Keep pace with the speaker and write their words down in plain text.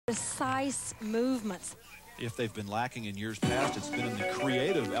precise movements. If they've been lacking in years past, it's been in the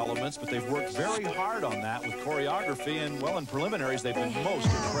creative elements, but they've worked very hard on that with choreography, and, well, in preliminaries, they've been most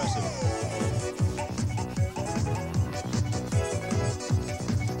impressive.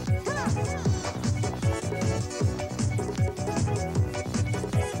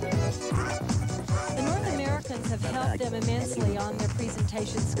 Have helped them immensely on their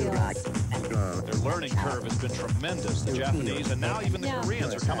presentation skills. Their learning curve has been tremendous. The Japanese and now even the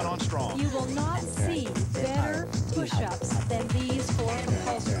Koreans are coming on strong. You will not see better push-ups than these four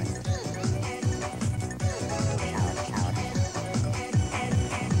compulsory.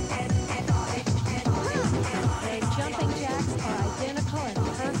 Their jumping jacks are identical and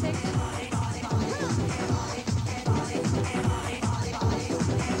perfect.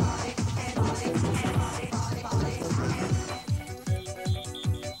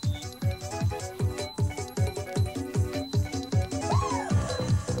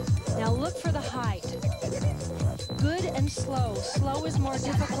 Look for the height. Good and slow. Slow is more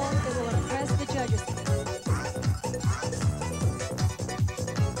difficult. It will impress the judges.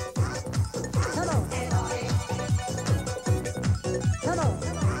 Hello. Hello.